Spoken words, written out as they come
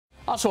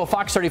Also, a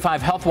Fox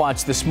 35 Health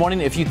Watch this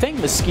morning. If you think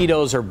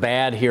mosquitoes are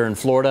bad here in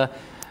Florida,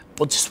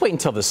 well, just wait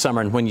until the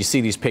summer, and when you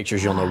see these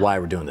pictures, you'll know why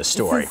we're doing this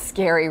story. This is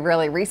scary,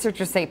 really.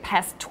 Researchers say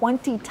pests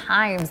 20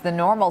 times the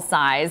normal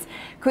size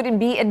could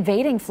be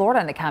invading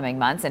Florida in the coming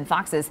months, and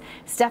Fox's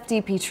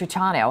Stephanie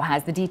Pelaez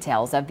has the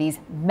details of these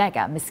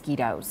mega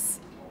mosquitoes.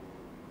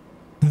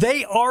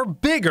 They are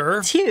bigger.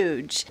 It's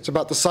huge. It's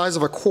about the size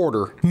of a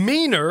quarter.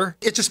 Meaner.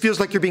 It just feels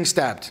like you're being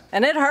stabbed.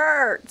 And it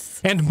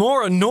hurts. And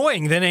more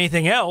annoying than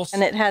anything else.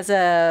 And it has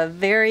a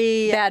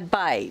very bad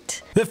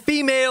bite. The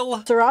female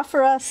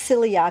Psorophora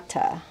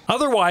ciliata.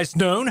 Otherwise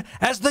known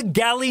as the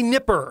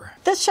galinipper.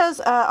 This shows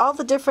all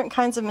the different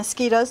kinds of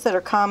mosquitoes that are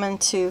common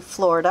to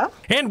Florida.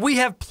 And we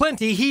have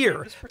plenty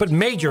here. But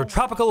major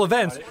tropical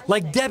events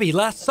like Debby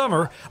last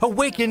summer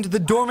awakened the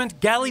dormant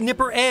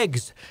galinipper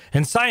eggs.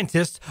 And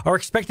scientists are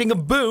expecting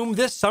a boom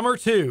this summer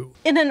too.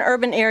 In an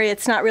urban area,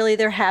 it's not really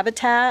their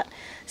habitat,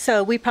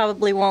 so we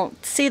probably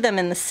won't see them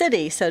in the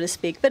city, so to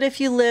speak. But if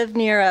you live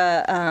near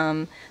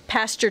a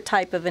pasture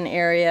type of an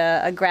area,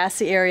 a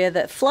grassy area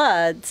that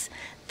floods,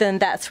 then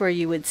that's where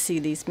you would see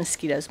these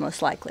mosquitoes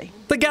most likely.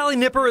 The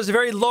galinipper is a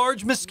very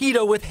large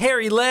mosquito with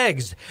hairy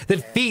legs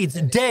that feeds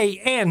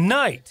day and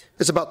night.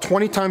 It's about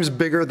 20 times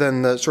bigger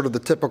than the sort of the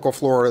typical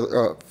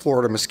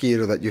Florida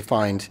mosquito that you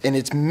find. And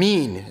it's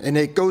mean, and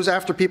it goes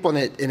after people, and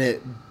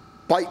it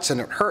bites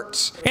and it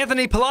hurts.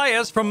 Anthony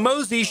Pelaez from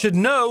Mosey should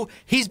know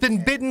he's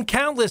been bitten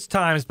countless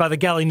times by the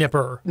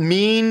galinipper.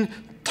 Mean,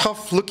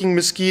 tough-looking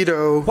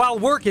mosquito. While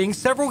working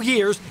several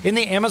years in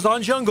the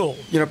Amazon jungle.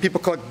 You know,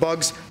 people collect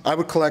bugs. I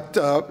would collect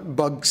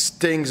bug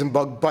stings and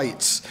bug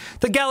bites.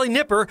 The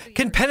galinipper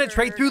can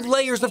penetrate through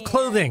layers of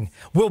clothing,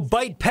 will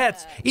bite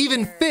pets,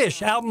 even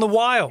fish out in the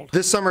wild.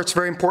 This summer, it's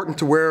very important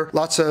to wear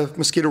lots of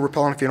mosquito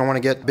repellent if you don't want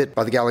to get bit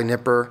by the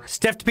galinipper.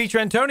 Stephanie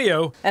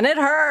Pelaez. And it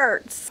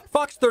hurts.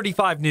 Fox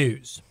 35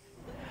 News.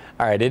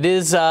 All right,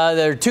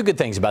 there are two good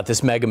things about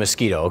this mega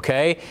mosquito,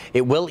 okay?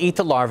 It will eat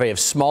the larvae of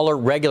smaller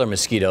regular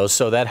mosquitoes,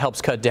 so that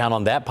helps cut down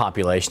on that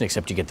population,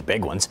 except you get the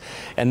big ones.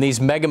 And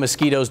these mega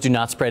mosquitoes do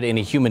not spread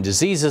any human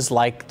diseases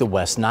like the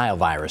West Nile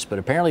virus, but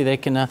apparently they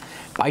can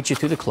bite you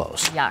through the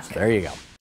clothes. Yuck. So there you go.